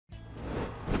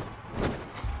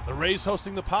Rays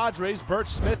hosting the Padres. Burt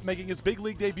Smith making his big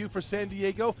league debut for San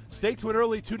Diego. Staked to an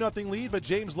early 2-0 lead, but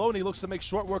James Loney looks to make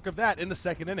short work of that in the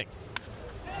second inning.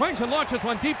 Swings and launches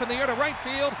one deep in the air to right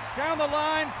field. Down the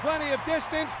line, plenty of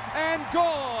distance, and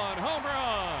gone. Home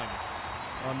run.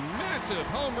 A massive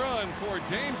home run for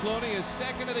James Loney, his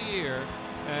second of the year.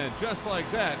 And just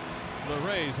like that, the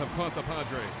Rays have caught the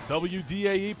Padres.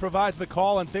 WDAE provides the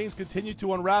call, and things continue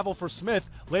to unravel for Smith.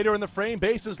 Later in the frame,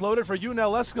 bases loaded for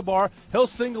Yunel Escobar. He'll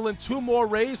single in two more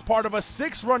Rays, part of a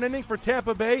 6-run inning for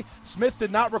Tampa Bay. Smith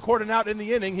did not record an out in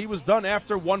the inning. He was done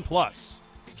after 1+.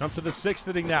 Jump to the 6th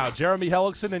inning now. Jeremy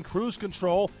Hellickson in cruise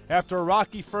control. After a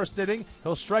rocky first inning,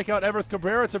 he'll strike out Everth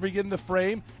Cabrera to begin the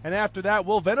frame. And after that,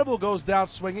 Will Venable goes down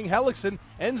swinging. Hellickson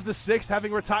ends the 6th,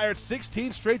 having retired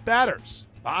 16 straight batters.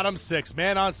 Bottom 6,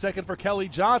 man on second for Kelly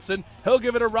Johnson. He'll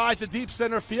give it a ride to deep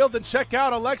center field, and check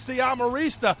out Alexi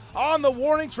Amarista on the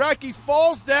warning track. He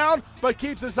falls down, but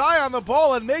keeps his eye on the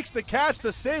ball and makes the catch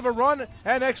to save a run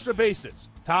and extra bases.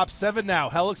 Top 7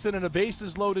 now. Hellickson in a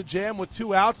bases-loaded jam with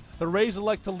 2 outs. The Rays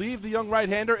elect to leave the young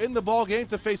right-hander in the ballgame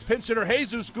to face pinch hitter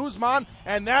Jesus Guzman,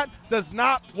 and that does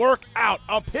not work out.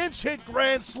 A pinch hit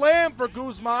grand slam for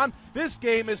Guzman. This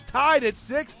game is tied at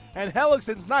 6, and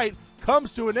Hellickson's night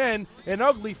comes to an end in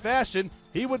ugly fashion.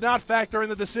 He would not factor in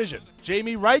the decision.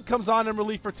 Jamie Wright comes on in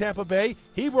relief for Tampa Bay.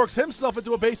 He works himself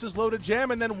into a bases-loaded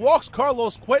jam and then walks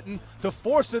Carlos Quentin to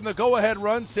force in the go-ahead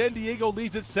run. San Diego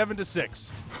leads it 7-6.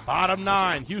 Bottom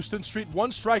 9, Houston Street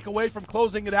 1 strike away from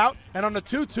closing it out, and on a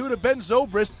 2-2 to Ben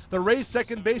Zobrist, the Rays'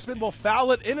 second baseman will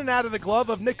foul it in and out of the glove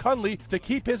of Nick Hundley to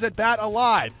keep his at-bat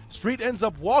alive. Street ends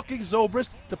up walking Zobrist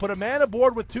to put a man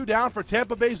aboard with 2 down for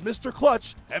Tampa Bay's Mr.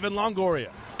 Clutch, Evan Longoria.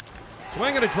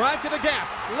 Swinging a drive to the gap,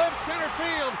 left center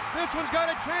field. This one's got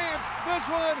a chance. This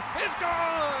one is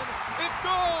gone. It's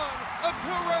gone. A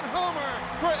 2-run homer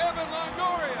for Evan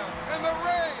Longoria, and the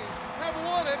Rays have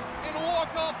won it in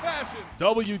walk-off fashion.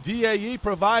 WDAE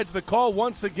provides the call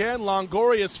once again.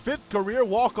 Longoria's 5th career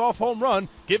walk-off home run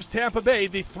gives Tampa Bay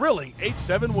the thrilling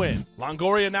 8-7 win.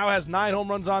 Longoria now has 9 home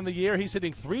runs on the year. He's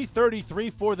hitting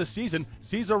 .333 for the season.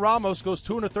 Cesar Ramos goes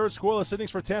 2 1/3 scoreless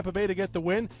innings for Tampa Bay to get the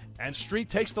win, and Street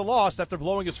takes the loss after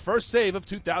blowing his first save of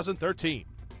 2013.